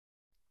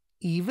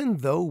Even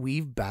though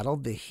we've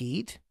battled the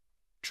heat,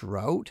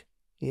 drought,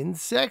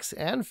 insects,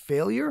 and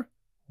failure,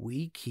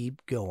 we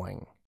keep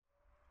going.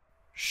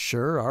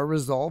 Sure, our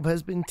resolve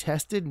has been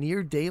tested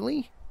near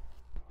daily,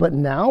 but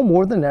now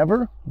more than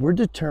ever, we're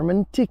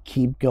determined to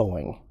keep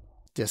going.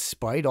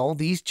 Despite all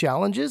these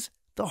challenges,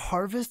 the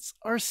harvests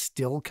are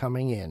still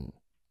coming in.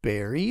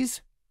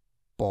 Berries,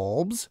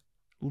 bulbs,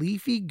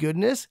 leafy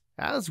goodness,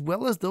 as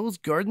well as those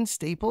garden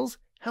staples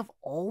have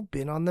all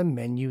been on the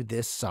menu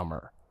this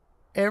summer.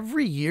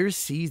 Every year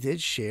sees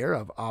its share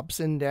of ups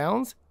and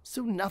downs,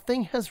 so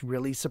nothing has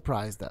really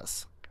surprised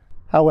us.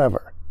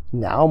 However,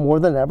 now more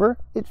than ever,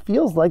 it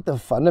feels like the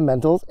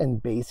fundamentals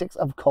and basics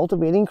of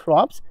cultivating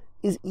crops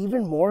is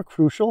even more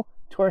crucial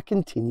to our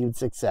continued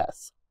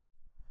success.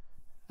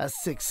 A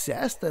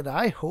success that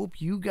I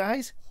hope you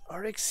guys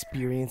are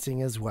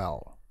experiencing as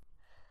well.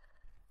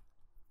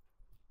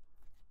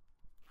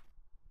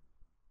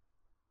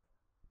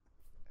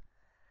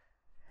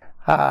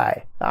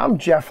 Hi, I'm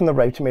Jeff from the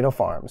Ripe Tomato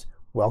Farms.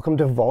 Welcome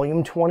to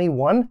Volume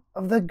 21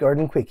 of the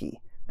Garden Quickie,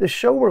 the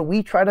show where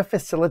we try to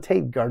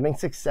facilitate gardening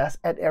success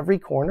at every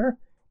corner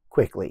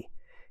quickly.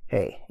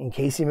 Hey, in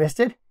case you missed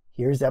it,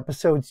 here's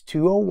episodes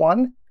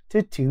 201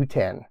 to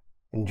 210.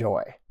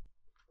 Enjoy.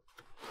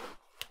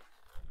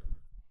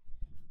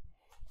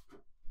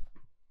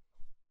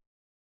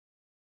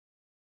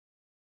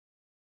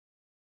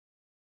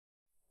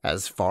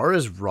 As far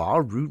as raw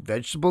root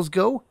vegetables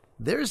go,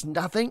 there's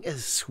nothing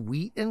as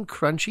sweet and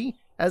crunchy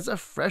as a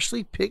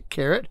freshly picked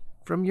carrot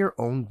from your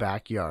own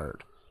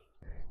backyard.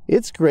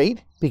 It's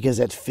great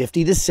because at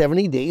 50 to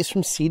 70 days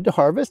from seed to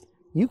harvest,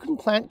 you can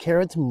plant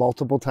carrots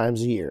multiple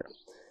times a year.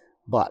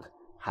 But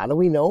how do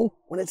we know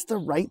when it's the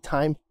right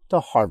time to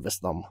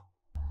harvest them?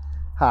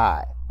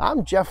 Hi,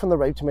 I'm Jeff from the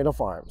Ripe Tomato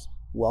Farms.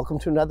 Welcome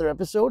to another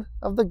episode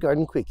of the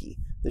Garden Quickie,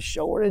 the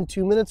show where in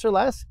 2 minutes or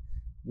less,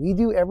 we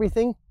do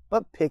everything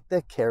but pick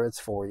the carrots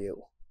for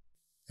you.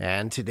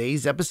 And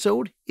today's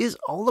episode is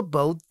all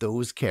about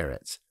those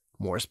carrots.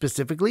 More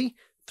specifically,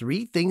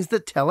 3 things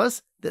that tell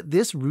us that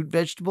this root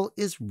vegetable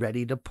is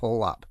ready to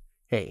pull up.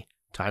 Hey,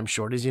 time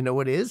short as you know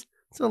it is,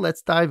 so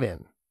let's dive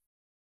in.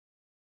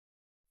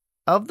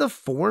 Of the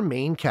 4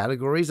 main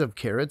categories of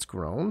carrots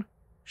grown,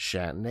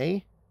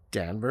 Chardonnay,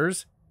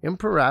 Danvers,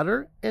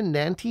 Imperator, and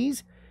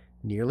Nantes,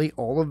 nearly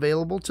all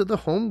available to the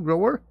home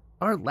grower,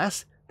 are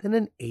less than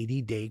an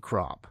 80-day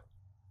crop.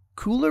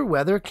 Cooler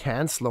weather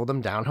can slow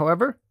them down,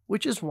 however,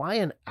 which is why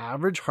an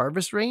average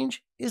harvest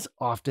range is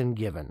often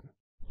given.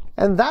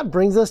 And that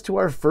brings us to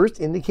our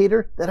first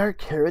indicator that our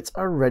carrots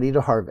are ready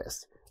to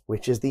harvest,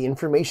 which is the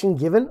information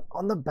given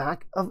on the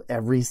back of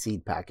every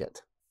seed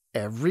packet.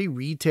 Every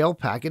retail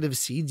packet of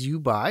seeds you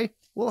buy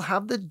will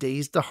have the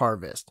days to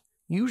harvest,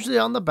 usually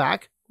on the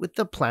back with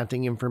the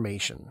planting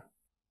information.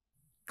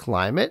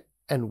 Climate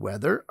and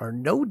weather are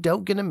no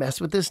doubt going to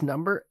mess with this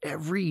number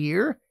every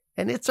year,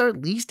 and it's our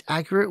least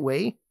accurate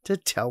way to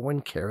tell when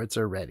carrots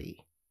are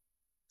ready.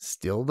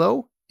 Still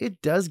though,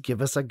 it does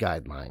give us a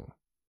guideline.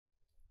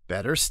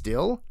 Better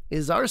still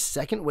is our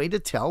second way to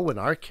tell when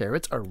our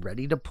carrots are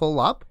ready to pull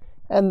up,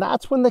 and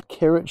that's when the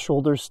carrot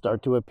shoulders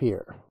start to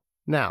appear.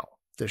 Now,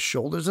 the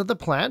shoulders of the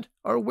plant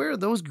are where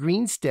those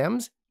green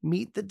stems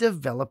meet the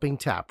developing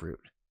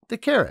taproot, the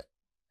carrot.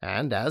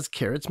 And as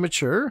carrots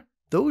mature,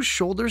 those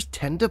shoulders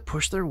tend to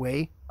push their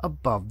way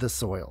above the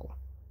soil.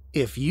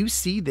 If you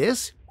see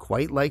this,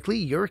 quite likely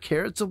your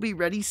carrots will be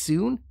ready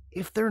soon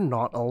if they're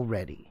not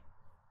already.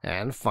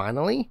 And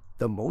finally,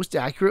 the most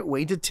accurate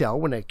way to tell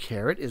when a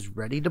carrot is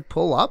ready to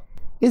pull up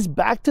is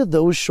back to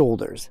those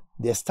shoulders.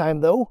 This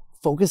time though,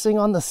 focusing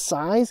on the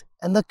size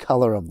and the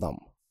color of them.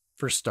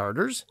 For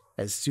starters,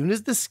 as soon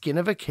as the skin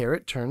of a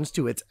carrot turns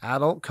to its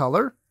adult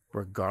color,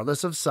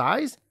 regardless of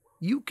size,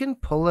 you can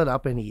pull it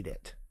up and eat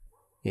it.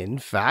 In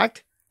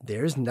fact,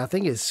 there's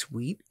nothing as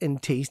sweet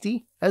and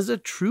tasty as a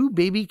true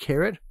baby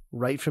carrot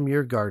right from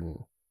your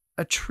garden.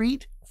 A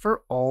treat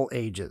for all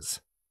ages.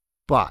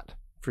 But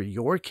for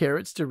your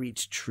carrots to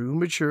reach true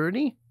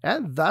maturity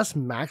and thus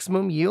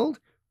maximum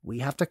yield, we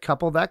have to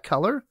couple that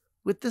color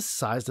with the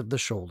size of the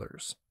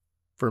shoulders.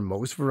 For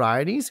most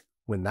varieties,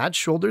 when that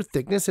shoulder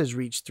thickness has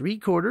reached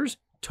 3/4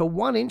 to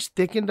 1 inch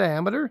thick in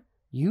diameter,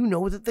 you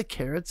know that the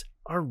carrots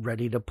are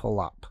ready to pull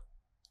up.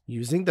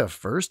 Using the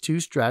first 2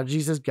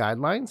 strategies as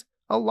guidelines,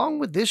 along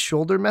with this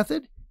shoulder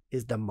method,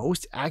 is the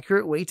most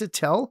accurate way to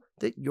tell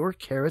that your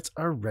carrots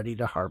are ready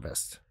to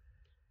harvest.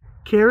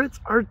 Carrots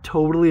are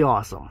totally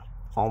awesome.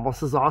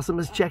 Almost as awesome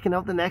as checking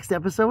out the next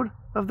episode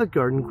of the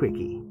Garden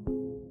Quickie.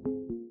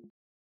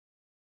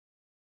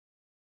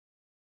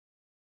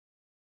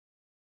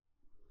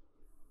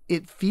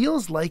 It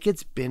feels like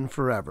it's been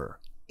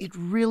forever. It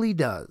really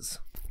does.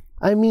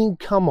 I mean,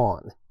 come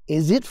on.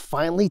 Is it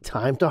finally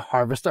time to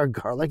harvest our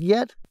garlic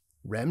yet?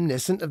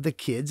 Reminiscent of the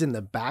kids in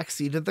the back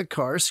seat of the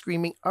car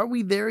screaming, "Are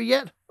we there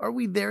yet? Are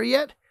we there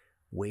yet?"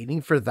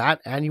 Waiting for that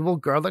annual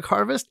garlic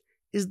harvest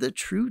is the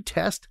true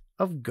test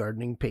of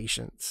gardening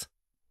patience.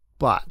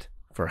 But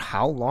for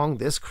how long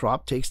this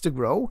crop takes to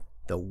grow,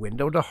 the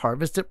window to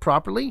harvest it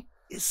properly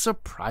is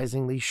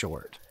surprisingly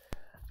short.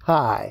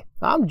 Hi,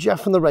 I'm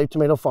Jeff from the Ripe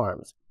Tomato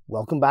Farms.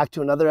 Welcome back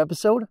to another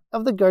episode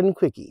of the Garden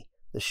Quickie,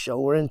 the show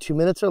where in 2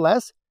 minutes or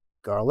less,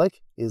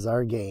 garlic is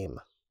our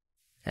game.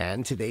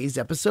 And today's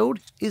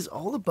episode is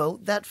all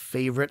about that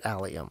favorite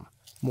allium.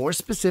 More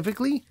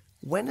specifically,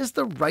 when is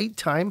the right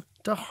time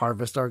to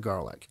harvest our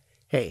garlic?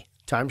 Hey,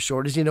 time's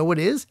short as you know it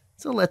is,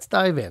 so let's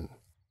dive in.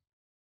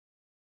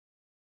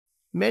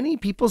 Many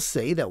people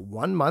say that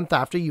 1 month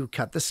after you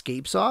cut the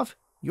scapes off,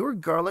 your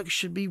garlic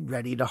should be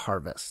ready to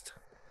harvest.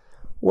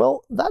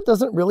 Well, that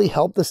doesn't really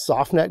help the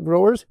softnet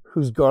growers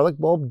whose garlic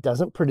bulb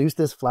doesn't produce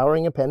this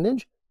flowering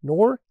appendage,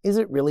 nor is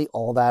it really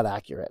all that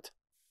accurate.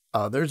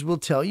 Others will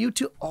tell you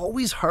to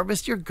always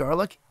harvest your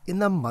garlic in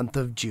the month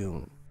of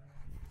June.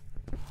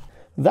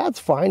 That's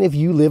fine if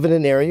you live in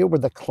an area where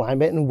the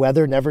climate and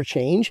weather never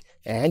change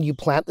and you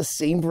plant the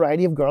same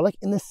variety of garlic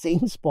in the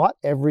same spot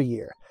every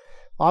year.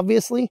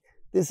 Obviously,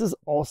 this is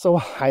also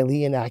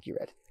highly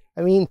inaccurate.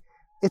 I mean,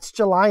 it's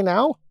July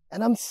now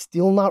and I'm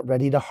still not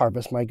ready to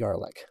harvest my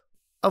garlic.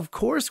 Of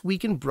course, we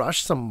can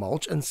brush some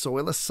mulch and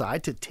soil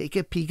aside to take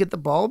a peek at the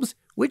bulbs,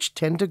 which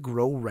tend to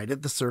grow right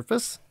at the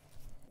surface,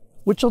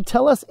 which will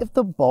tell us if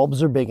the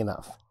bulbs are big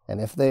enough. And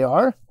if they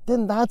are,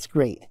 then that's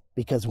great,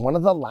 because one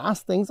of the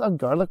last things a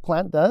garlic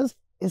plant does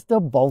is to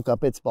bulk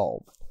up its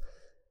bulb.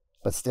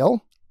 But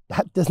still,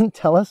 that doesn't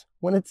tell us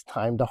when it's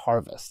time to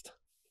harvest.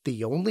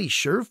 The only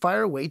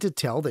surefire way to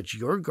tell that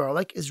your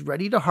garlic is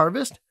ready to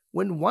harvest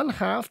when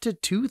 1/2 to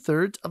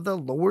 2/3 of the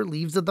lower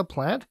leaves of the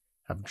plant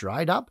have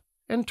dried up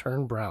and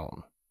turn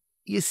brown.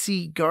 You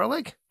see,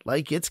 garlic,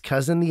 like its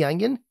cousin the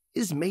onion,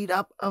 is made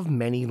up of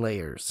many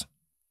layers.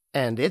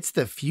 And it's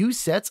the few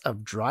sets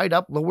of dried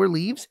up lower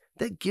leaves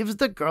that gives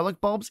the garlic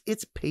bulbs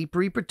its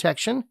papery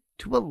protection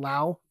to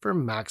allow for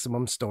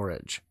maximum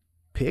storage.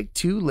 Pick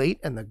too late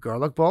and the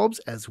garlic bulbs,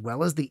 as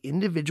well as the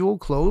individual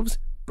cloves,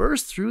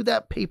 burst through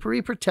that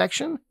papery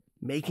protection,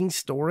 making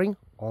storing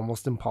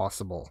almost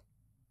impossible.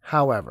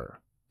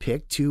 However,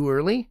 pick too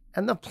early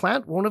and the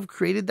plant won't have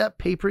created that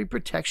papery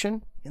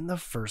protection in the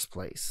first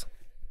place.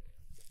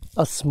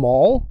 A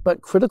small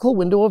but critical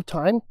window of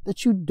time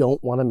that you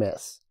don't want to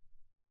miss.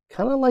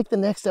 Kind of like the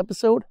next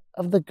episode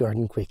of the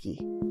Garden Quickie.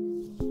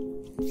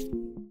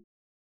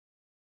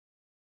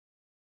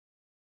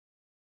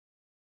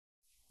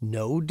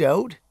 No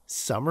doubt,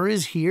 summer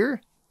is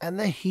here and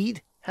the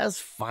heat has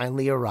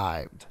finally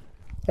arrived.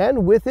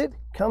 And with it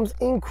comes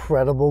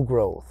incredible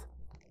growth.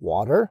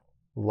 Water,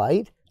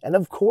 light, and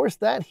of course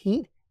that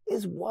heat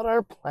is what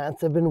our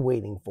plants have been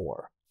waiting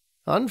for.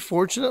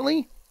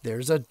 Unfortunately,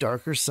 there's a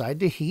darker side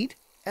to heat,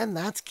 and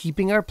that's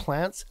keeping our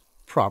plants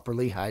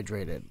properly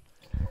hydrated.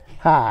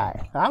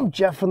 Hi, I'm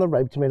Jeff from the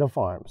Ripe Tomato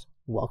Farms.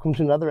 Welcome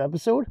to another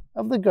episode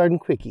of the Garden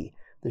Quickie,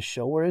 the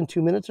show where in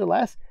 2 minutes or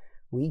less,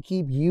 we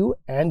keep you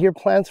and your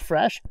plants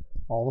fresh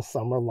all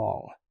summer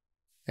long.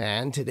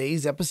 And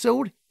today's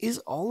episode is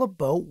all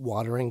about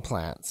watering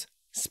plants.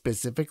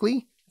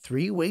 Specifically,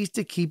 3 ways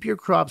to keep your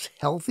crops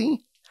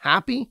healthy,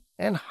 happy,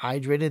 and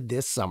hydrated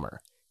this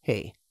summer.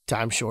 Hey,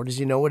 time's short as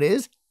you know it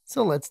is,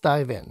 so let's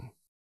dive in.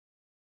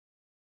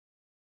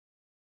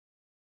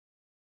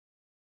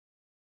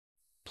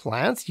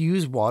 Plants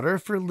use water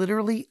for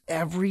literally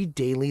every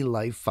daily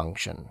life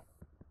function.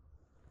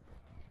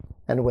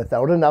 And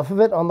without enough of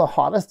it on the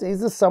hottest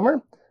days of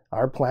summer,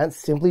 our plants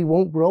simply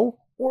won't grow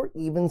or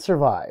even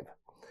survive.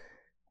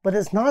 But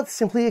it's not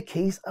simply a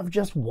case of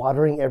just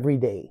watering every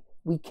day.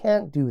 We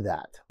can't do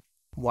that.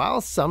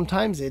 While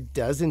sometimes it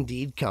does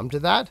indeed come to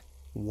that,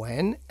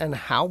 when and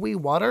how we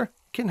water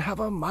can have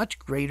a much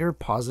greater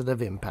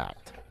positive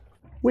impact.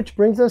 Which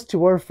brings us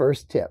to our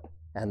first tip,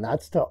 and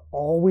that's to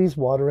always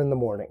water in the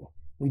morning.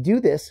 We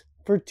do this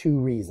for 2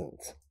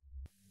 reasons.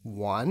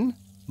 1,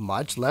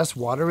 much less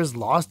water is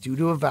lost due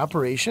to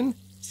evaporation,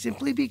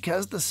 simply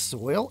because the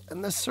soil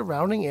and the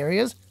surrounding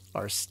areas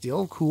are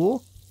still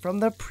cool from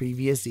the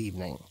previous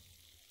evening.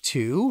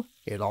 2,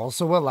 it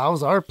also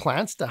allows our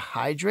plants to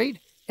hydrate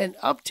and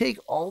uptake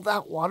all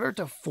that water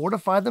to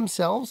fortify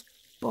themselves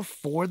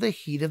before the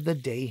heat of the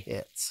day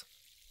hits.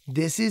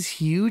 This is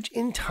huge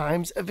in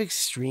times of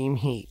extreme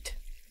heat.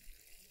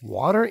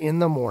 Water in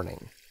the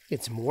morning.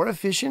 It's more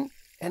efficient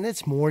and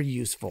it's more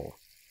useful.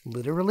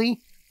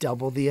 Literally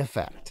double the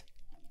effect.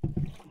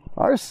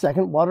 Our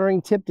second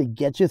watering tip to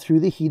get you through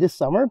the heat of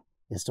summer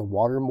is to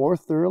water more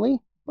thoroughly,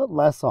 but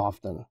less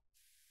often.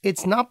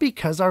 It's not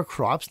because our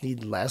crops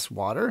need less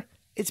water,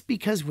 it's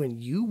because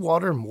when you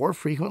water more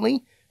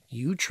frequently,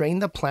 you train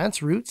the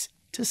plant's roots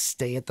to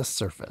stay at the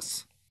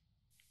surface.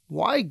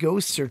 Why go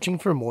searching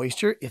for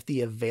moisture if the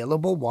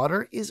available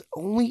water is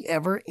only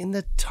ever in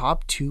the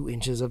top 2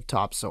 inches of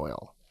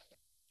topsoil?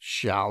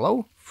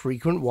 Shallow,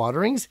 frequent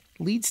waterings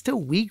leads to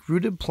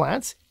weak-rooted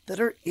plants that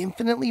are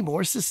infinitely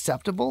more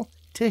susceptible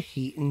to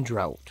heat and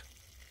drought.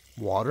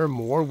 Water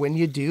more when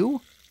you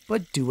do,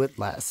 but do it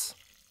less.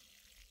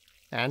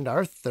 And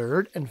our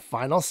third and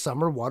final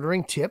summer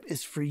watering tip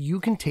is for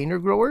you container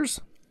growers,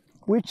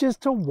 which is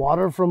to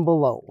water from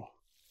below.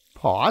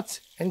 Pots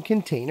and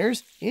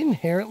containers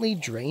inherently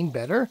drain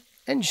better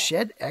and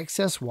shed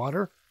excess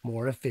water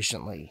more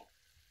efficiently.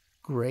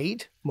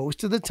 Great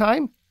most of the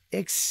time,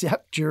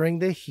 except during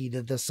the heat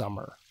of the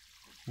summer.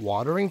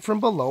 Watering from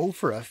below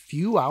for a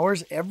few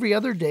hours every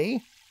other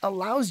day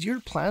allows your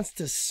plants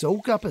to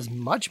soak up as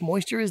much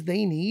moisture as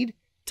they need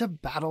to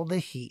battle the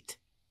heat.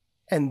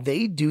 And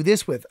they do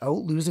this without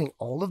losing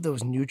all of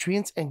those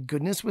nutrients and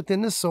goodness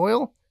within the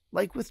soil,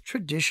 like with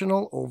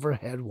traditional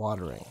overhead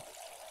watering.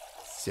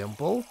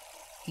 Simple,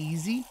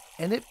 easy,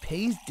 and it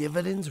pays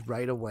dividends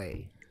right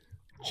away.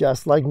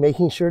 Just like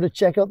making sure to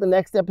check out the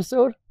next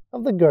episode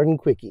of the Garden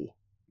Quickie.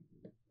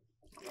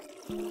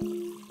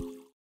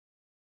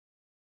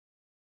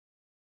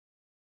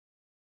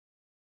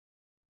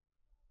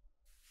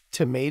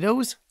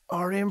 Tomatoes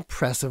are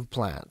impressive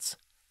plants,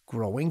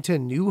 growing to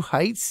new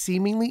heights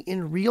seemingly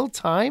in real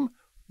time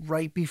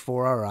right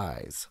before our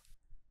eyes.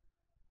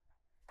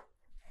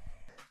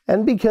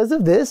 And because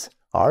of this,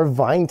 our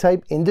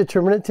vine-type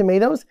indeterminate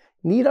tomatoes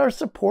need our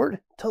support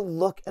to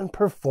look and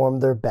perform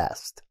their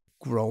best.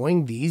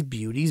 Growing these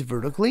beauties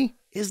vertically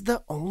is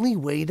the only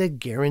way to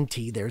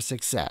guarantee their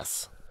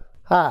success.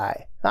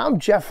 Hi, I'm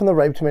Jeff from the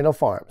Ripe Tomato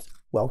Farms.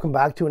 Welcome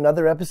back to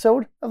another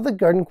episode of the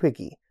Garden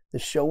Quickie, the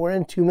show where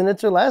in 2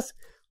 minutes or less,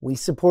 we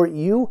support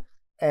you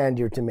and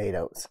your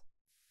tomatoes.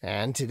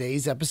 And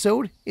today's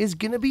episode is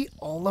going to be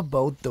all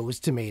about those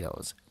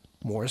tomatoes.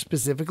 More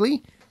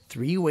specifically,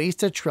 3 ways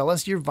to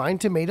trellis your vine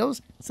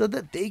tomatoes so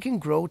that they can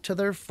grow to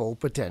their full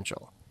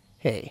potential.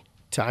 Hey,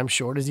 time's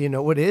short as you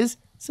know it is,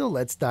 so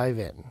let's dive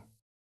in.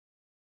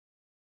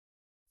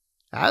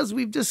 As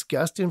we've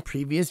discussed in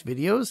previous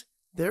videos,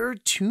 there are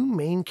 2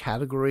 main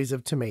categories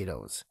of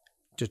tomatoes: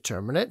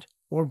 determinate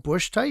or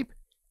bush type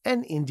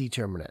and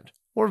indeterminate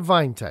or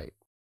vine type.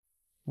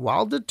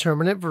 While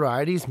determinate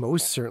varieties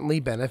most certainly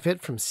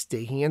benefit from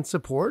staking and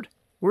support,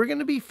 we're going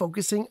to be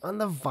focusing on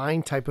the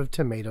vine type of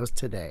tomatoes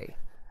today.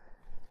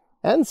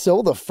 And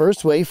so the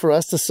first way for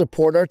us to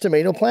support our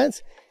tomato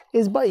plants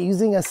is by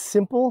using a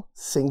simple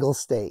single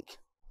stake.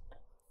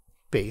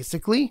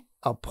 Basically,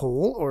 a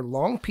pole or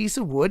long piece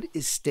of wood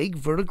is staked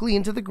vertically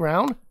into the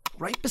ground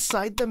right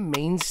beside the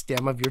main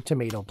stem of your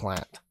tomato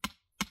plant.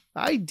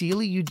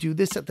 Ideally, you do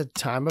this at the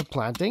time of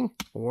planting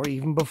or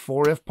even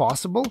before if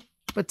possible,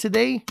 but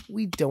today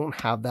we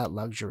don't have that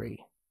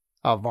luxury.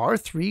 Of our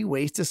 3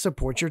 ways to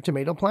support your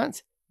tomato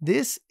plants,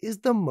 this is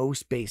the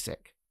most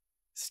basic.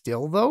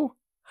 Still though,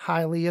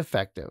 highly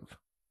effective.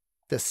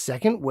 The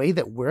second way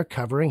that we're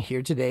covering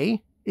here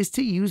today is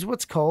to use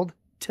what's called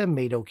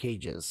tomato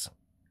cages.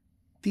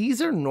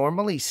 These are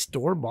normally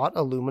store-bought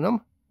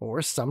aluminum,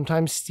 or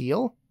sometimes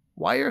steel,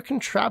 wire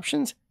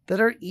contraptions that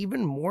are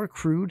even more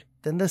crude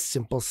than the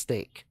simple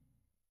stake.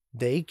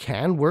 They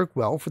can work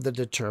well for the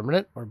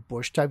determinate or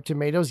bush type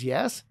tomatoes,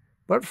 yes,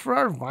 but for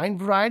our vine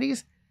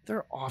varieties,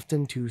 they're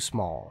often too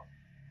small.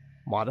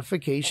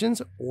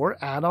 Modifications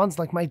or add-ons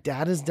like my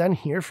dad has done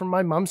here for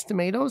my mom's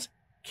tomatoes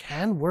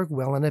can work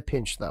well in a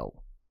pinch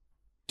though.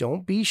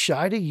 Don't be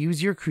shy to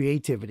use your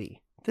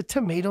creativity. The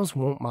tomatoes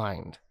won't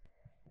mind.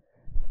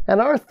 And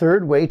our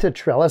third way to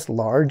trellis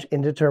large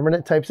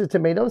indeterminate types of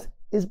tomatoes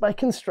is by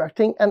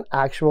constructing an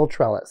actual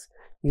trellis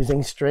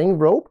using string,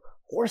 rope,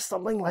 or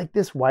something like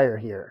this wire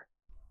here.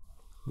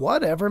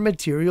 Whatever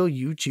material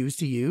you choose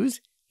to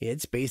use,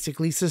 it's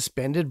basically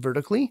suspended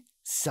vertically,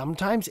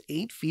 sometimes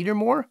 8 feet or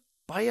more,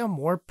 by a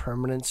more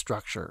permanent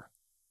structure.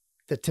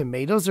 The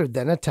tomatoes are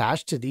then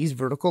attached to these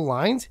vertical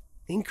lines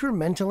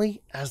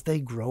incrementally as they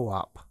grow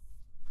up.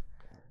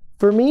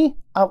 For me,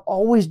 I've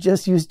always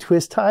just used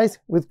twist ties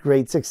with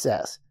great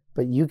success,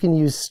 but you can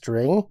use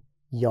string,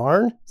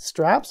 yarn,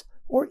 straps,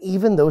 or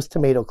even those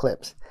tomato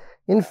clips.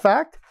 In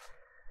fact,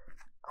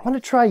 I want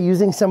to try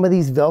using some of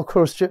these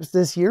Velcro strips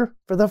this year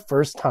for the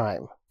first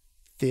time.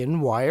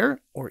 Thin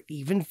wire or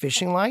even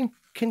fishing line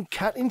can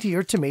cut into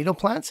your tomato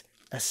plants,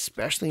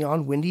 especially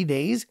on windy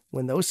days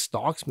when those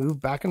stalks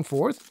move back and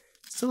forth,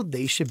 so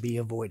they should be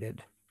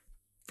avoided.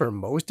 For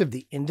most of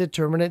the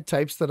indeterminate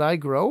types that I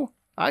grow,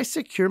 I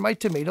secure my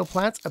tomato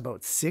plants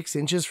about 6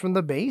 inches from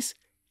the base,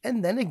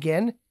 and then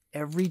again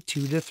every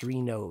 2 to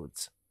 3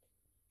 nodes.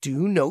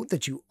 Do note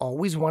that you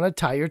always want to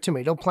tie your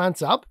tomato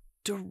plants up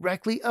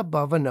directly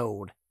above a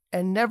node,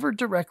 and never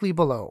directly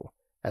below,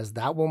 as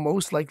that will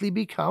most likely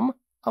become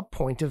a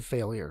point of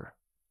failure.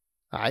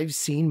 I've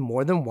seen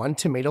more than one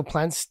tomato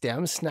plant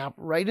stem snap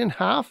right in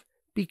half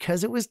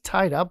because it was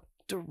tied up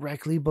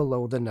directly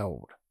below the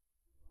node.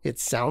 It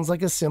sounds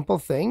like a simple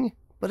thing,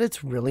 but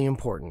it's really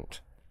important.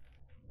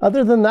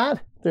 Other than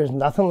that, there's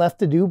nothing left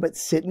to do but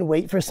sit and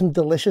wait for some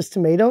delicious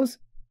tomatoes.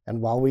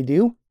 And while we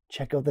do,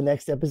 check out the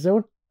next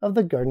episode of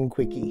the Garden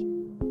Quickie.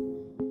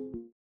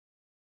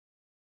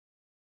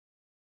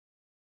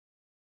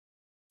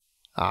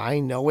 I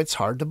know it's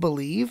hard to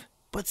believe,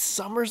 but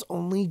summer's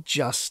only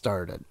just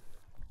started.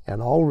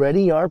 And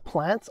already our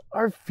plants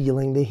are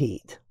feeling the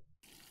heat.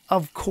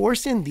 Of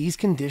course, in these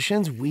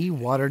conditions, we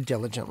water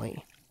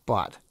diligently,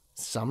 but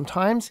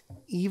sometimes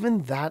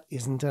even that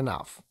isn't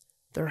enough.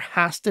 There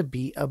has to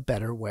be a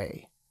better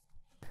way.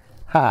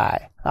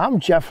 Hi,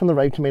 I'm Jeff from the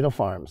Ripe Tomato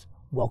Farms.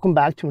 Welcome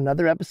back to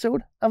another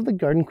episode of the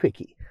Garden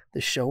Quickie,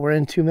 the show where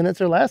in 2 minutes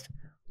or less,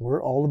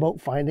 we're all about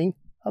finding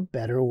a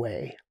better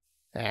way.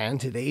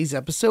 And today's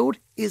episode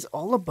is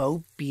all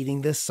about beating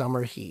the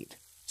summer heat.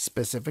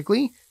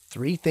 Specifically,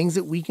 3 things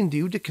that we can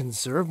do to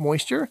conserve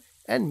moisture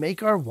and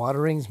make our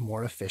waterings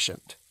more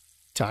efficient.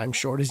 Time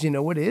short as you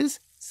know it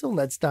is, so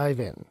let's dive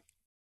in.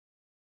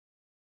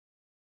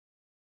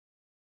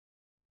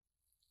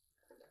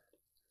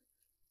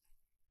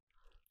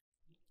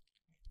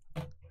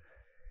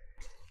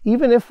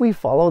 Even if we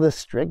follow the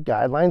strict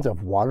guidelines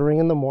of watering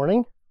in the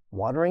morning,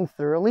 watering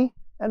thoroughly,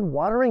 and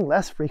watering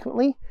less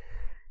frequently,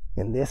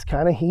 in this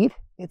kind of heat,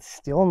 it's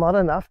still not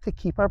enough to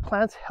keep our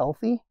plants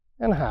healthy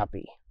and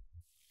happy.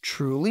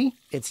 Truly,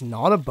 it's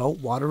not about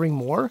watering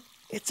more,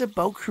 it's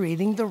about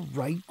creating the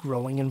right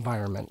growing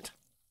environment.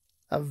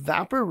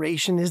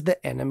 Evaporation is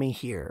the enemy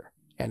here,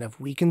 and if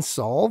we can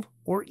solve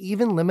or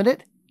even limit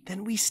it,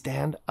 then we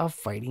stand a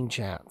fighting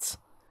chance.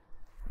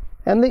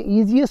 And the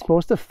easiest,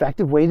 most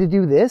effective way to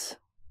do this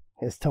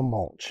is to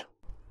mulch.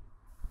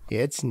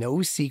 It's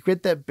no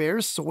secret that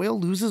bare soil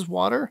loses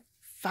water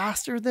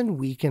faster than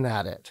we can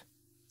add it.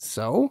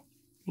 So,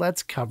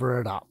 let's cover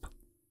it up.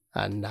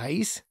 A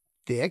nice,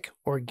 thick,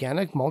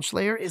 organic mulch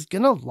layer is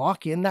going to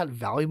lock in that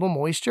valuable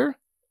moisture,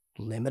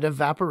 limit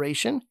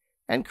evaporation,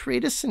 and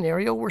create a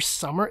scenario where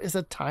summer is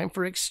a time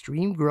for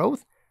extreme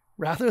growth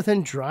rather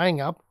than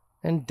drying up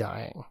and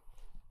dying.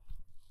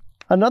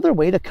 Another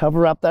way to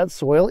cover up that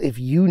soil if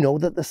you know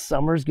that the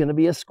summer is going to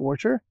be a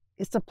scorcher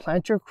is to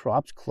plant your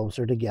crops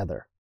closer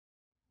together.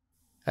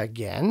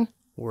 Again,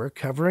 we're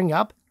covering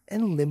up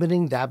and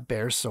limiting that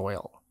bare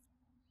soil.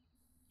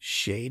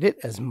 Shade it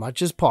as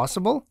much as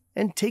possible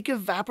and take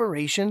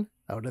evaporation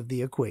out of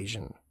the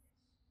equation.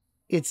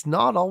 It's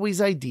not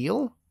always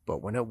ideal,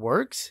 but when it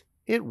works,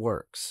 it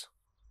works.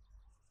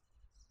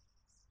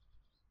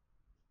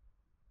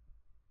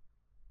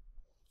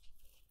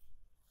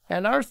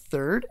 And our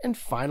third and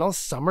final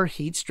summer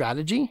heat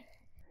strategy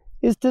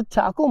is to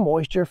tackle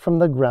moisture from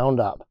the ground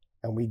up,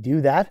 and we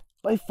do that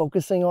by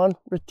focusing on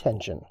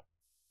retention.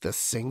 The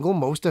single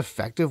most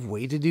effective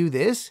way to do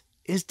this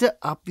is to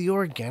up the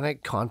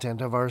organic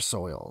content of our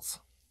soils.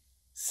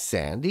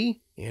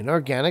 Sandy,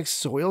 inorganic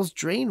soils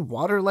drain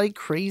water like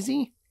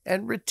crazy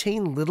and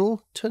retain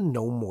little to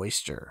no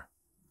moisture.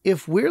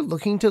 If we're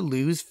looking to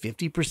lose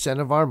 50%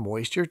 of our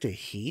moisture to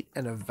heat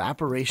and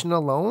evaporation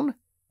alone,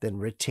 then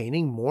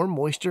retaining more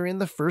moisture in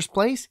the first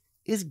place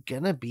is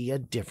gonna be a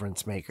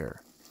difference maker.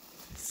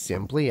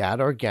 Simply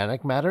add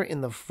organic matter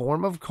in the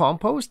form of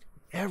compost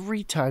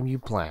every time you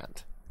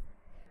plant.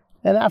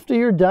 And after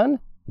you're done,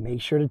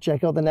 make sure to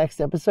check out the next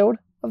episode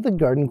of the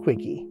Garden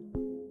Quickie.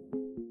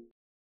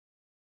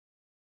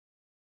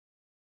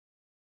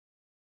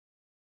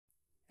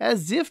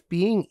 As if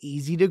being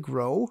easy to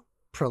grow,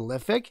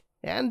 prolific,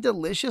 and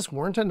delicious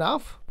weren't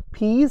enough,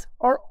 peas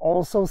are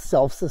also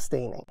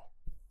self-sustaining.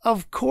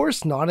 Of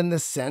course not in the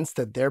sense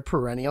that they're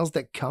perennials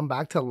that come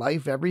back to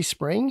life every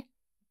spring,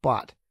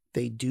 but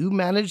they do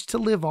manage to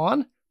live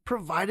on,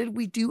 provided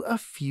we do a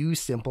few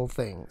simple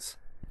things.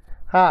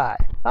 Hi,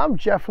 I'm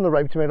Jeff from the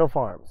Ripe Tomato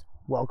Farms.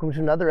 Welcome to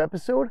another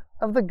episode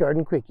of the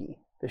Garden Quickie,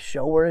 the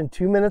show where in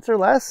 2 minutes or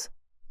less,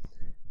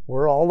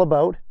 we're all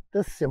about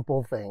the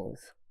simple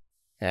things.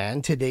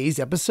 And today's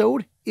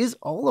episode is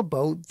all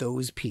about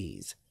those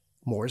peas.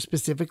 More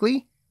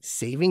specifically,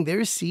 saving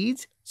their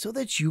seeds so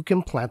that you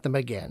can plant them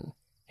again.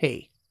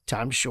 Hey,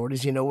 time short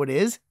as you know it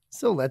is,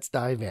 so let's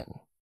dive in.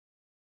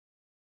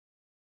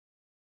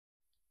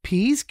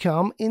 Peas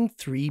come in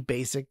 3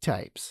 basic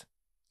types: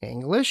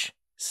 English,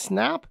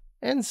 snap,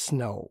 and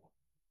snow.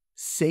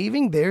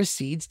 Saving their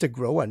seeds to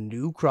grow a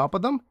new crop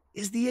of them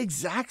is the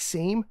exact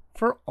same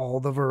for all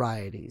the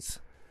varieties.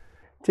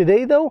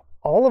 Today though,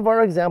 all of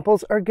our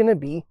examples are going to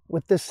be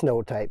with the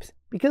snow types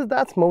because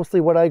that's mostly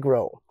what I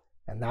grow.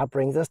 And that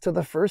brings us to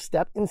the first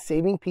step in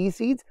saving pea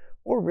seeds,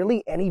 or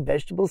really any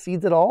vegetable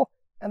seeds at all,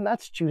 and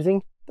that's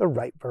choosing the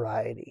right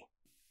variety.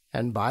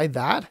 And by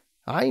that,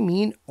 I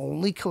mean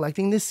only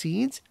collecting the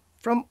seeds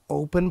from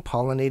open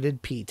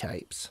pollinated pea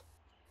types.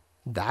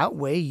 That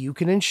way you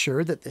can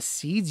ensure that the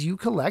seeds you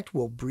collect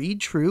will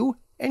breed true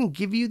and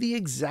give you the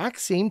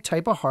exact same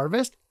type of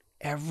harvest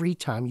every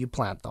time you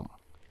plant them.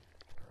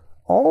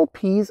 All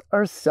peas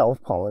are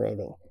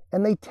self-pollinating,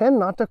 and they tend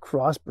not to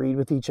crossbreed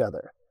with each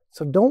other.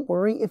 So don't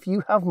worry if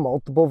you have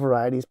multiple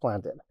varieties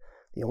planted.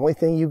 The only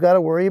thing you got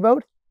to worry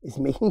about is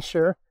making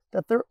sure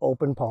that they're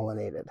open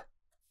pollinated.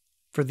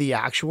 For the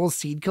actual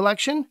seed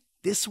collection,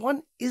 this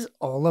one is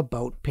all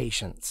about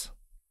patience.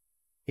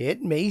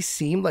 It may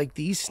seem like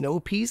these snow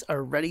peas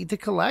are ready to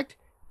collect,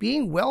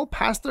 being well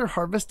past their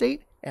harvest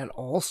date and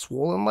all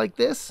swollen like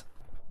this.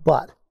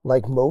 But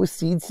like most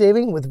seed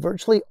saving with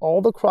virtually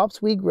all the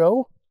crops we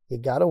grow, you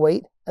gotta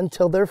wait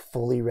until they're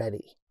fully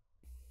ready.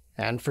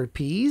 And for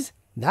peas,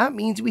 that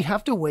means we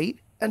have to wait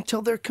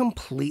until they're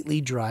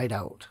completely dried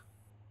out.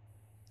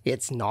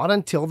 It's not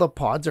until the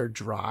pods are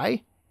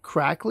dry,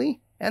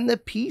 crackly, and the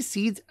pea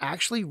seeds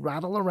actually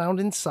rattle around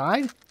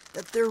inside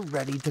that they're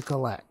ready to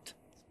collect.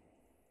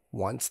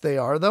 Once they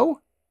are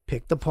though,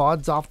 pick the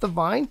pods off the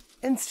vine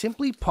and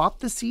simply pop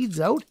the seeds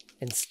out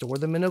and store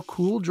them in a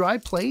cool, dry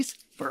place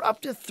for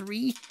up to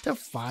 3 to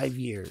 5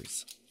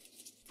 years.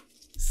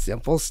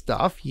 Simple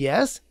stuff,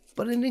 yes,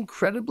 but an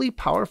incredibly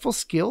powerful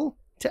skill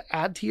to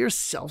add to your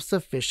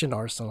self-sufficient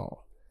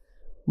arsenal.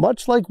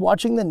 Much like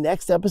watching the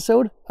next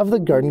episode of the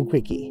Garden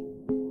Quickie.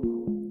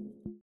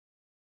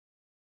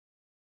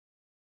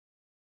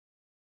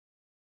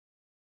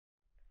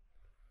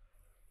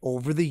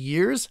 Over the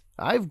years,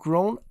 I've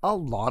grown a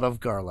lot of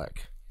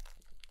garlic.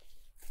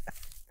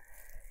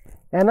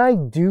 And I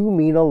do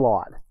mean a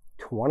lot.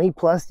 20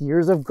 plus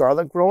years of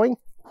garlic growing,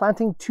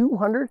 planting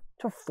 200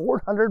 to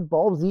 400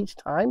 bulbs each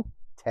time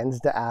tends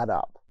to add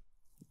up.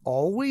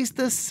 Always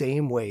the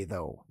same way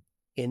though.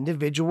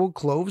 Individual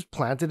cloves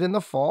planted in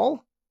the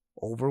fall,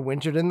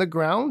 overwintered in the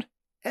ground,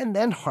 and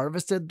then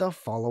harvested the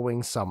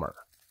following summer.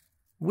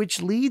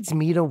 Which leads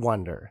me to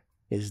wonder,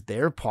 is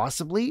there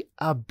possibly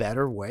a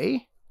better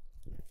way?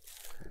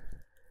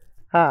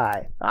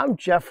 Hi, I'm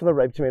Jeff from the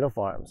Ripe Tomato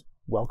Farms.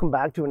 Welcome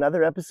back to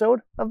another episode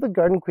of the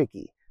Garden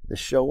Quickie, the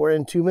show where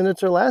in 2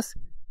 minutes or less,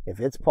 if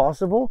it's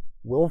possible,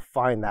 we'll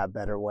find that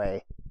better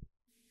way.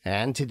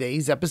 And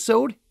today's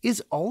episode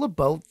is all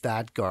about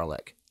that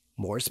garlic.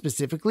 More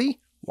specifically,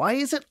 why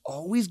is it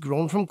always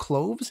grown from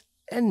cloves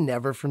and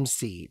never from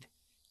seed?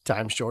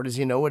 Time short as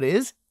you know it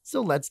is,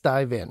 so let's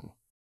dive in.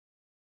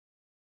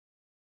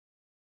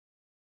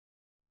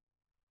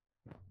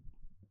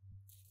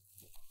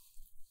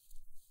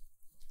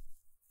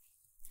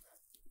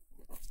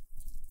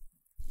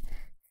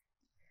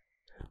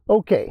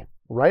 Okay,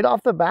 right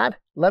off the bat,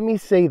 let me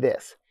say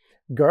this.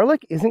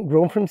 Garlic isn't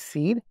grown from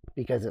seed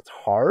because it's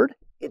hard,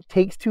 it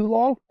takes too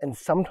long, and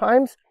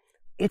sometimes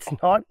it's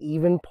not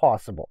even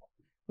possible.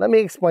 Let me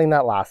explain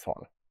that last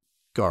one.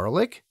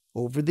 Garlic,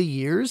 over the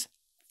years,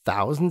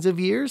 thousands of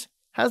years,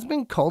 has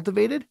been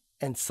cultivated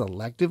and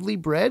selectively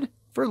bred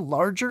for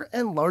larger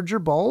and larger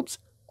bulbs,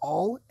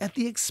 all at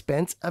the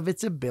expense of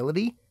its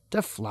ability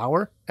to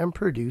flower and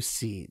produce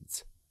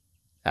seeds.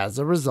 As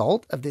a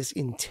result of this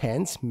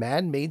intense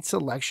man-made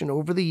selection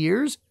over the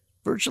years,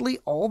 virtually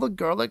all the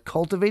garlic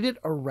cultivated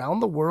around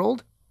the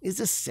world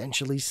is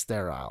essentially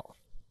sterile.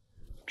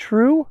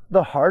 True,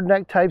 the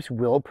hardneck types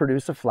will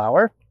produce a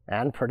flower,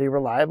 and pretty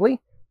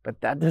reliably, but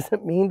that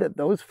doesn't mean that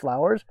those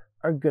flowers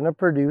are going to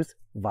produce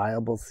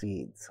viable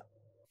seeds.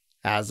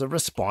 As a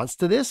response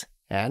to this,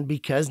 and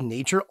because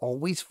nature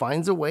always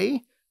finds a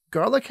way,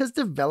 garlic has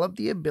developed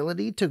the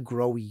ability to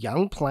grow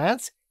young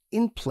plants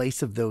in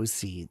place of those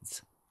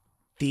seeds.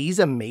 These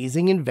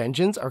amazing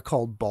inventions are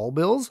called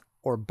bulbils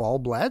or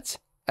bulblets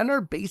and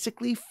are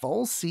basically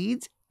full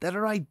seeds that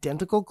are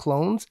identical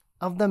clones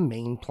of the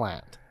main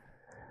plant.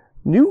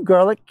 New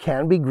garlic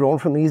can be grown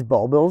from these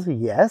bulbils,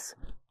 yes,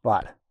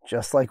 but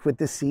just like with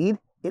the seed,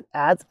 it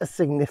adds a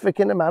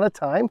significant amount of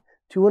time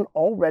to an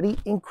already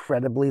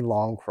incredibly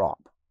long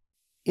crop.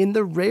 In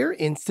the rare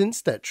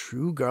instance that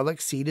true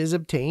garlic seed is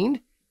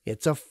obtained,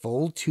 it's a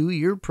full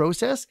 2-year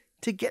process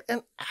to get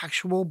an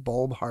actual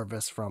bulb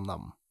harvest from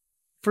them.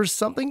 For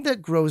something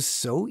that grows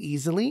so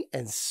easily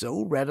and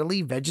so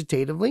readily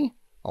vegetatively,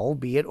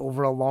 albeit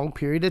over a long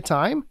period of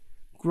time,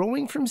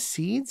 growing from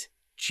seeds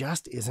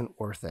just isn't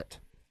worth it.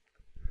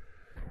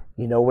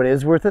 You know what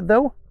is worth it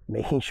though?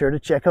 Making sure to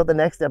check out the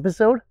next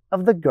episode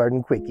of the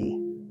Garden Quickie.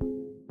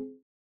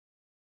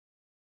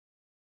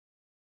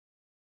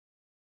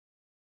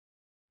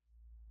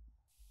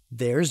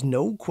 There's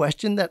no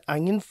question that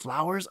onion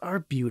flowers are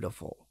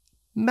beautiful,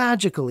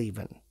 magical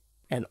even,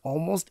 and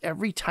almost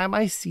every time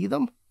I see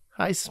them,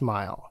 I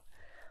smile.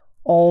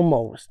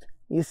 Almost.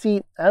 You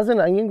see, as an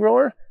onion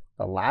grower,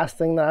 the last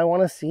thing that I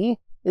want to see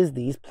is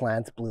these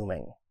plants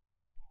blooming.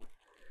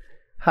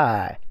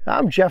 Hi,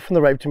 I'm Jeff from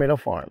the Ripe Tomato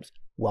Farms.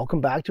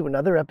 Welcome back to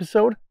another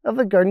episode of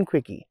the Garden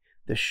Quickie,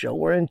 the show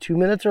where in 2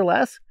 minutes or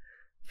less,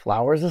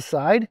 flowers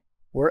aside,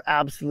 we're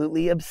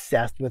absolutely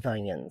obsessed with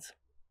onions.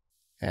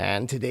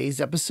 And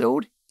today's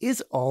episode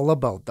is all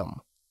about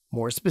them.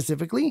 More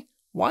specifically,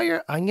 why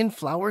are onion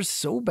flowers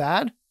so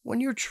bad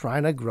when you're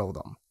trying to grow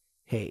them?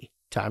 Hey,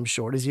 time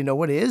short as you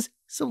know it is,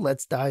 so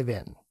let's dive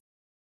in.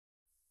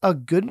 A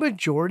good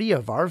majority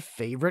of our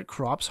favorite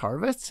crops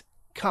harvests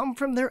come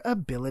from their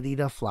ability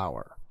to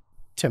flower.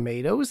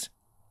 Tomatoes,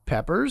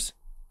 peppers,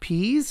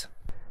 peas,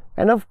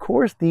 and of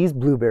course these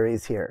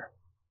blueberries here.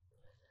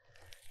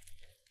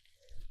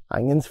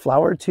 Onions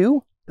flower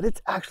too, but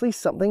it's actually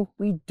something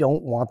we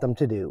don't want them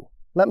to do.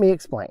 Let me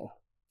explain.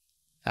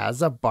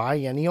 As a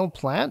biennial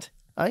plant,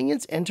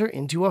 onions enter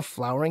into a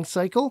flowering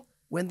cycle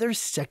when their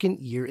second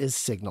year is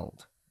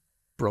signaled.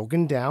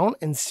 Broken down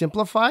and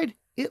simplified,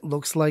 it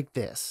looks like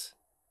this.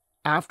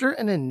 After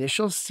an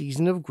initial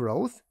season of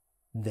growth,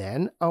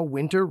 then a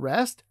winter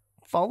rest,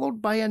 followed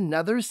by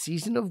another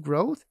season of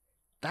growth,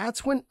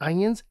 that's when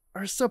onions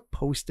are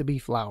supposed to be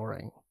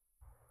flowering.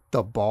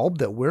 The bulb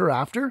that we're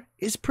after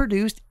is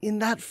produced in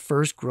that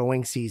first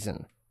growing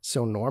season,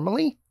 so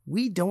normally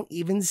we don't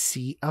even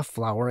see a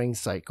flowering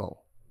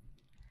cycle.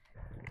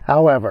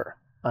 However,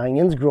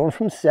 onions grown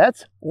from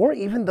sets, or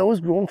even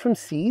those grown from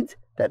seeds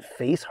that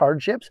face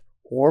hardships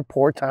or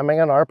poor timing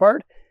on our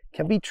part,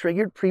 can be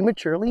triggered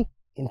prematurely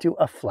into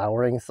a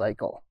flowering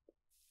cycle.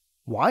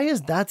 Why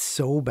is that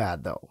so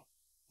bad though?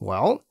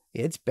 Well,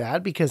 It's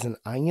bad because an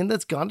onion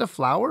that's gone to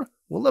flower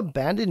will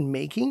abandon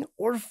making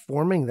or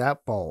forming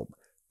that bulb,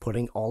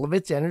 putting all of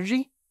its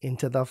energy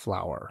into the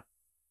flower.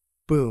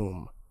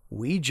 Boom,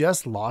 we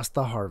just lost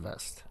the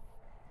harvest.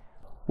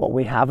 What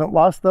we haven't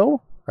lost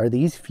though are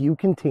these few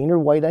container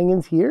white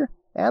onions here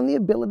and the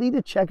ability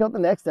to check out the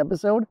next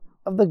episode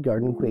of the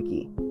Garden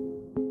Quickie.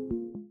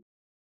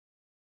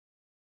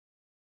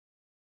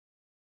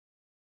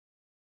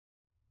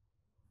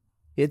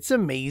 It's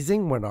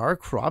amazing when our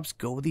crops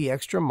go the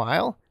extra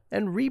mile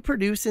and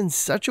reproduce in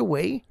such a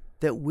way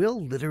that we'll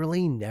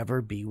literally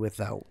never be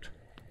without.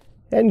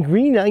 And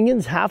green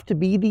onions have to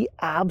be the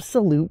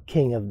absolute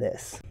king of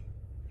this.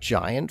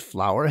 Giant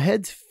flower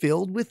heads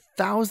filled with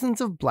thousands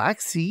of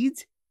black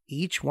seeds,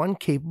 each one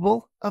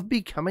capable of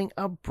becoming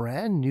a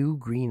brand new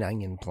green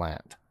onion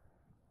plant.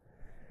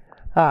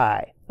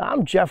 Hi,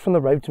 I'm Jeff from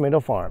the Ripe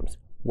Tomato Farms.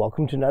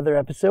 Welcome to another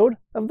episode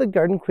of the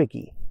Garden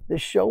Quickie, the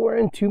show where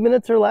in 2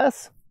 minutes or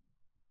less,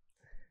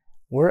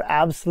 we're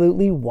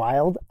absolutely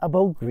wild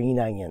about green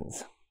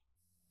onions.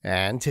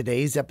 And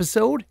today's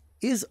episode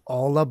is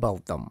all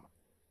about them.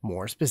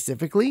 More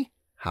specifically,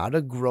 how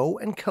to grow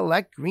and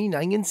collect green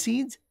onion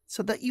seeds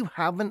so that you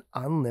have an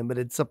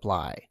unlimited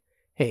supply.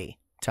 Hey,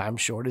 time's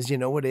short as you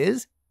know it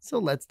is, so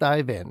let's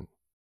dive in.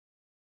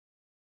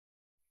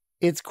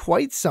 It's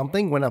quite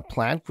something when a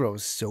plant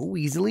grows so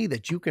easily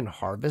that you can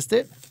harvest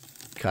it,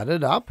 cut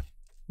it up,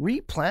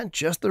 replant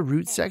just the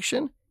root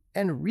section,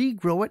 and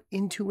regrow it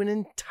into an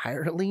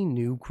entirely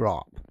new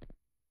crop.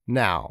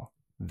 Now,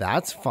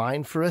 that's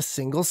fine for a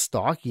single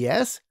stalk,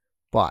 yes,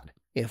 but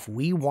if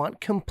we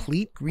want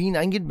complete green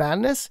onion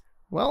madness,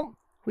 well,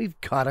 we've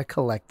got to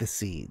collect the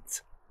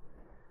seeds.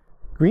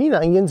 Green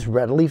onions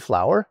readily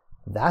flower,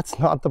 that's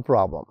not the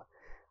problem.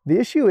 The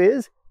issue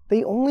is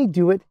they only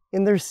do it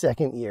in their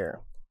second year.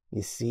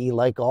 You see,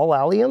 like all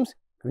alliums,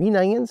 green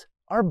onions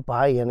are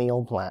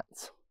biennial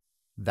plants.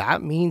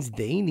 That means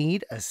they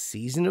need a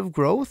season of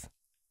growth,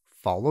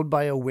 followed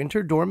by a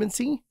winter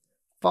dormancy,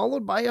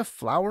 followed by a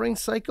flowering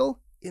cycle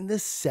in the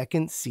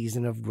second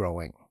season of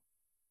growing.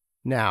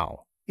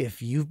 Now,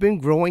 if you've been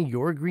growing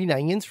your green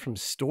onions from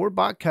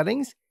store-bought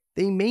cuttings,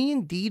 they may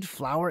indeed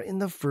flower in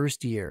the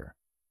first year,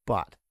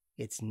 but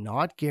it's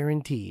not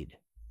guaranteed.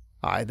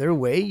 Either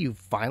way, you've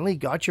finally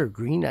got your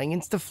green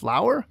onions to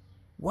flower.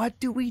 What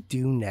do we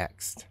do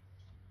next?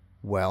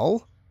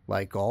 Well,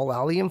 like all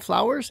allium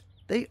flowers,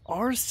 they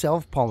are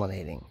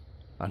self-pollinating.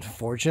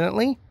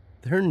 Unfortunately,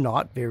 they're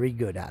not very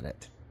good at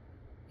it.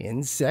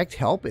 Insect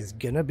help is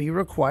gonna be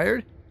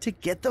required to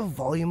get the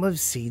volume of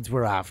seeds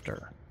we're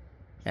after.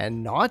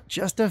 And not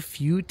just a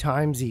few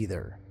times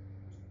either.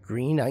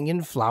 Green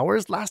onion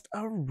flowers last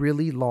a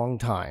really long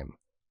time,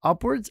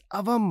 upwards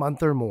of a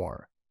month or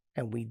more,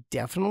 and we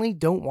definitely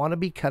don't want to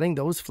be cutting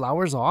those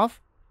flowers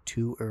off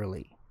too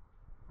early.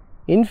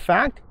 In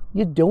fact,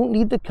 you don't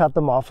need to cut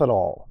them off at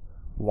all.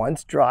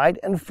 Once dried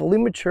and fully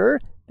mature,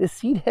 the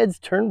seed heads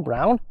turn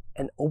brown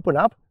and open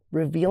up,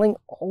 revealing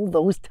all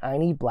those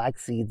tiny black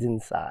seeds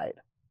inside.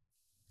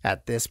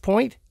 At this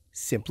point,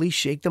 simply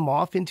shake them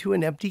off into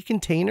an empty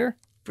container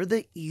for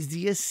the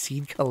easiest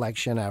seed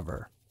collection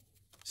ever.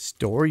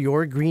 Store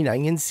your green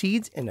onion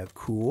seeds in a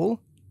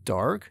cool,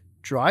 dark,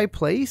 dry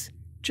place,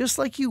 just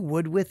like you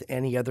would with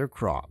any other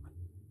crop.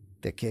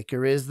 The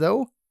kicker is,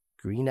 though,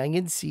 green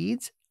onion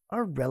seeds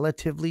are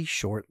relatively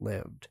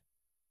short-lived.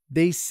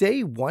 They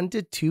say 1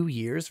 to 2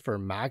 years for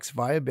max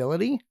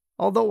viability,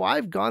 although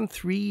I've gone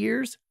 3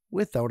 years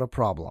without a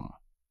problem.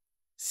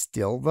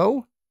 Still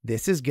though,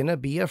 this is gonna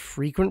be a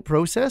frequent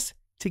process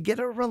to get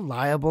a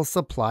reliable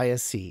supply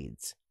of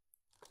seeds.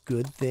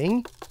 Good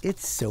thing,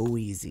 it's so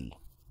easy.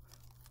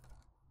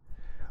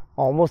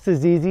 Almost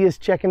as easy as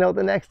checking out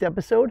the next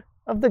episode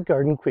of the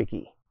Garden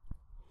Quickie.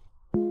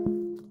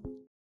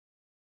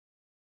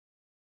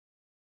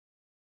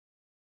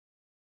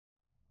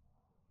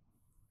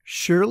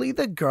 Surely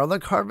the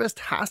garlic harvest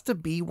has to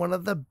be one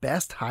of the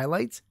best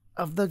highlights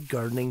of the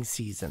gardening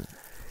season.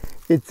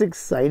 It's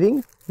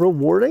exciting,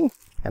 rewarding,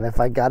 and if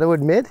I got to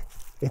admit,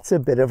 it's a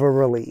bit of a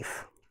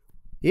relief.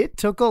 It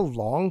took a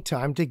long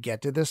time to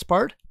get to this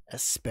part,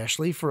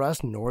 especially for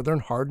us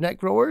northern hardneck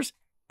growers,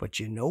 but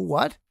you know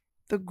what?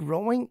 The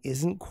growing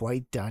isn't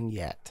quite done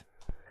yet.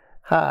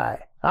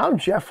 Hi, I'm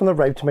Jeff from the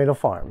Ripe Tomato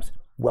Farms.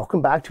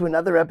 Welcome back to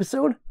another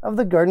episode of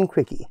the Garden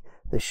Quickie,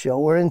 the show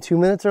where in 2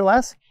 minutes or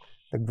less,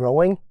 the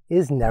growing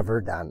is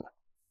never done.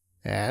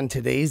 And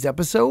today's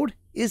episode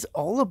is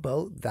all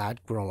about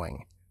that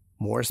growing.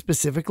 More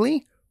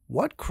specifically,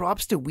 what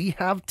crops do we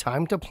have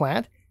time to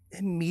plant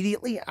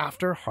immediately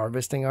after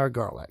harvesting our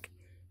garlic?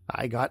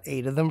 I got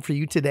 8 of them for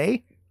you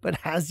today, but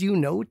as you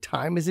know,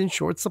 time is in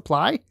short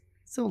supply,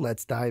 so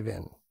let's dive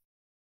in.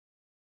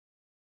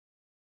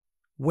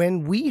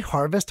 When we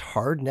harvest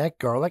hardneck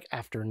garlic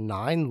after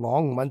 9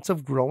 long months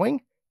of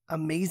growing,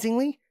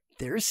 amazingly,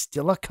 there's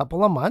still a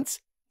couple of months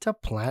to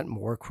plant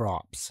more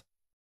crops.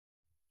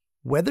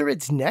 Whether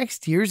it's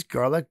next year's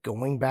garlic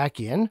going back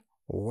in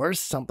or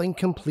something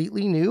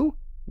completely new,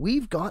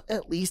 we've got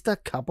at least a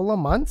couple of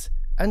months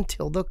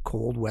until the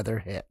cold weather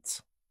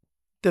hits.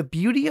 The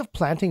beauty of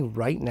planting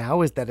right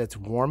now is that it's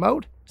warm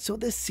out, so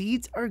the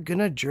seeds are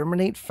gonna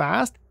germinate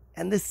fast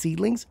and the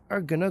seedlings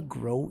are gonna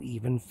grow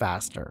even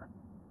faster.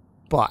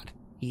 But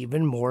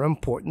even more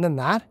important than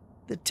that,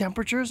 the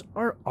temperatures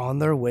are on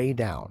their way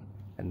down,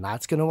 and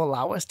that's gonna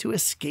allow us to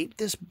escape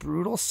this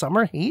brutal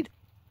summer heat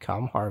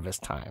come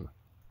harvest time.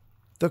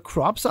 The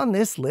crops on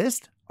this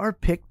list are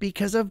picked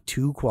because of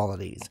two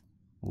qualities.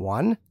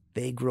 One,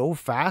 they grow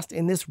fast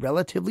in this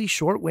relatively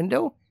short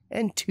window,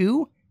 and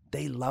two,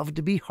 they love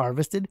to be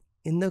harvested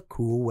in the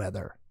cool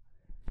weather.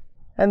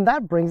 And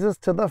that brings us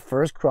to the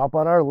first crop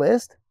on our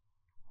list,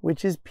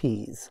 which is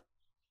peas.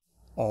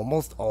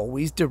 Almost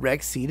always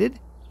direct seeded,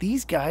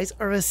 these guys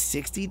are a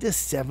 60 to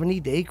 70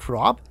 day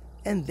crop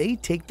and they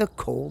take the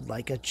cold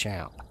like a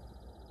champ.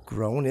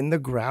 Grown in the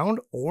ground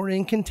or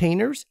in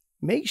containers,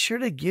 make sure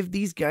to give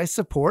these guys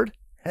support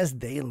as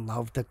they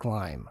love to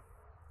climb.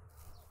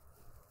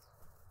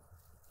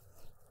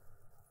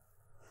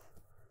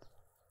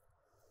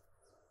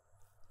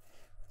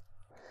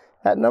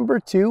 At number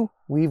 2,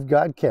 we've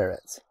got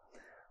carrots.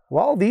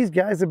 While these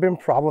guys have been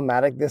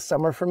problematic this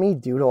summer for me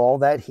due to all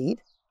that heat,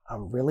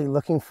 I'm really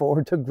looking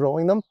forward to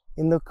growing them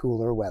in the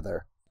cooler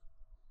weather.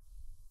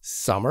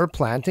 Summer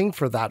planting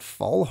for that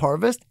fall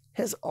harvest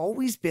has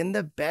always been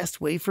the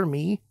best way for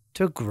me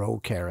to grow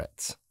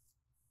carrots.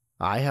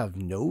 I have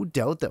no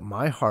doubt that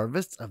my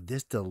harvests of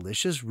this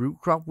delicious root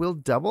crop will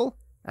double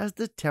as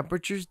the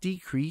temperatures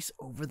decrease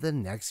over the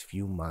next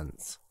few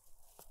months.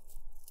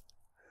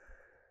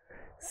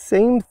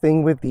 Same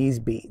thing with these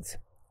beets.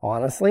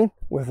 Honestly,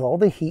 with all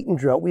the heat and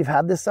drought we've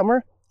had this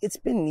summer, it's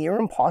been near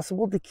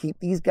impossible to keep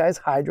these guys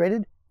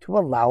hydrated to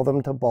allow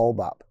them to bulb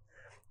up.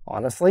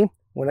 Honestly,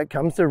 when it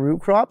comes to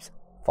root crops,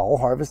 fall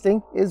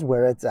harvesting is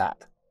where it's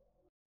at.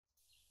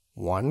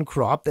 One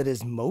crop that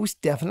is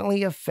most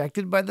definitely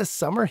affected by the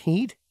summer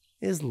heat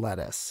is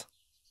lettuce.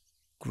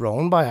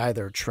 Grown by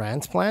either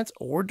transplants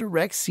or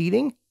direct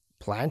seeding,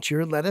 plant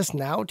your lettuce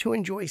now to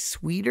enjoy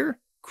sweeter,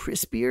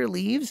 crispier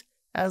leaves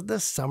as the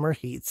summer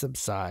heat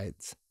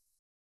subsides.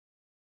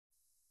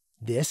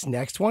 This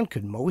next one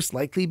could most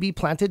likely be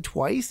planted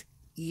twice,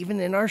 even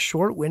in our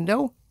short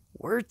window.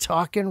 We're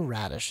talking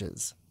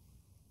radishes.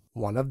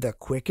 One of the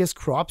quickest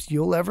crops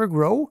you'll ever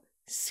grow,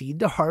 seed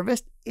to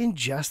harvest in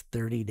just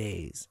 30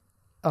 days.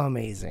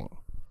 Amazing.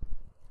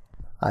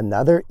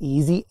 Another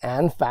easy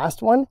and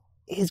fast one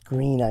is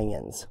green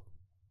onions.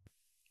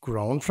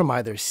 Grown from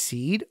either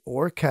seed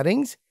or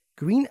cuttings,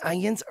 green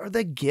onions are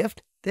the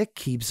gift that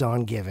keeps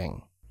on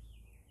giving.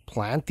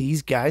 Plant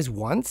these guys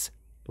once,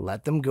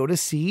 let them go to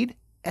seed,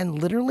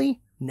 and literally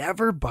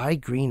never buy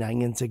green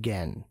onions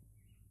again.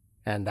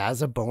 And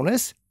as a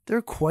bonus,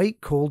 they're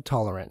quite cold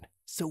tolerant,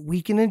 so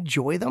we can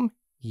enjoy them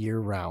year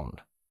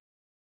round.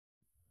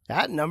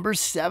 At number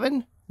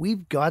 7,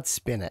 we've got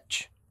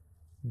spinach.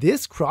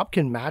 This crop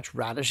can match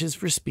radishes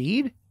for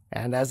speed,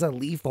 and as a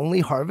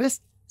leaf-only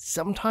harvest,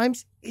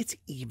 sometimes it's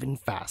even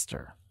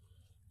faster.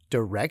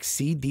 Direct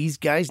seed these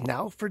guys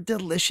now for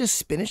delicious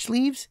spinach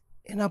leaves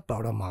in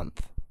about a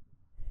month.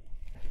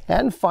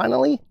 And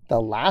finally,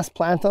 the last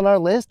plant on our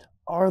list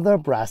are the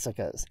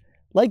brassicas,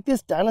 like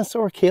this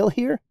dinosaur kale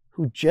here,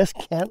 who just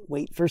can't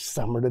wait for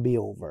summer to be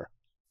over.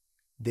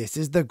 This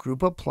is the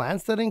group of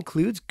plants that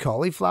includes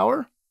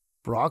cauliflower,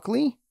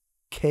 broccoli,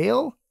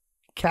 kale,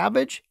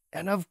 cabbage,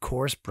 and of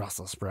course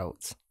Brussels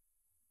sprouts.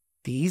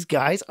 These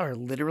guys are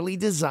literally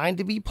designed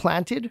to be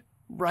planted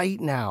right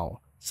now,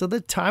 so the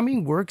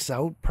timing works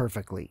out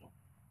perfectly.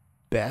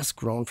 Best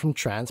grown from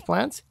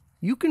transplants,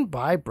 you can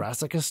buy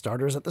brassica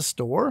starters at the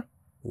store,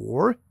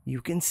 or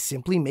you can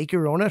simply make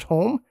your own at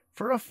home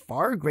for a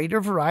far greater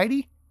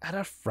variety at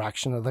a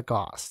fraction of the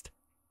cost.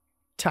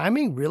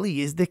 Timing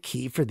really is the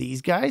key for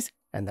these guys,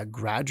 and the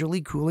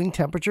gradually cooling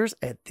temperatures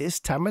at this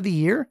time of the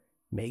year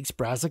makes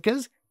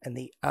brassicas and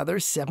the other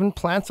 7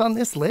 plants on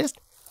this list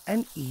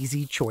an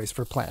easy choice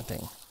for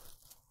planting.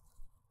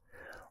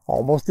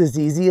 Almost as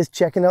easy as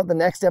checking out the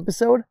next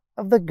episode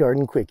of the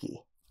Garden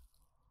Quickie.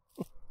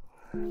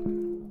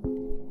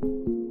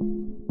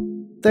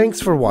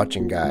 Thanks for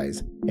watching,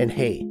 guys. And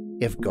hey,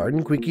 if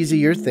Garden Quickies are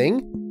your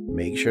thing,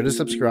 make sure to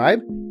subscribe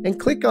and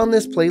click on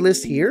this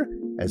playlist here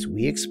as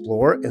we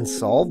explore and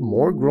solve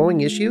more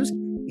growing issues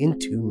in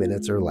 2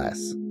 minutes or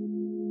less.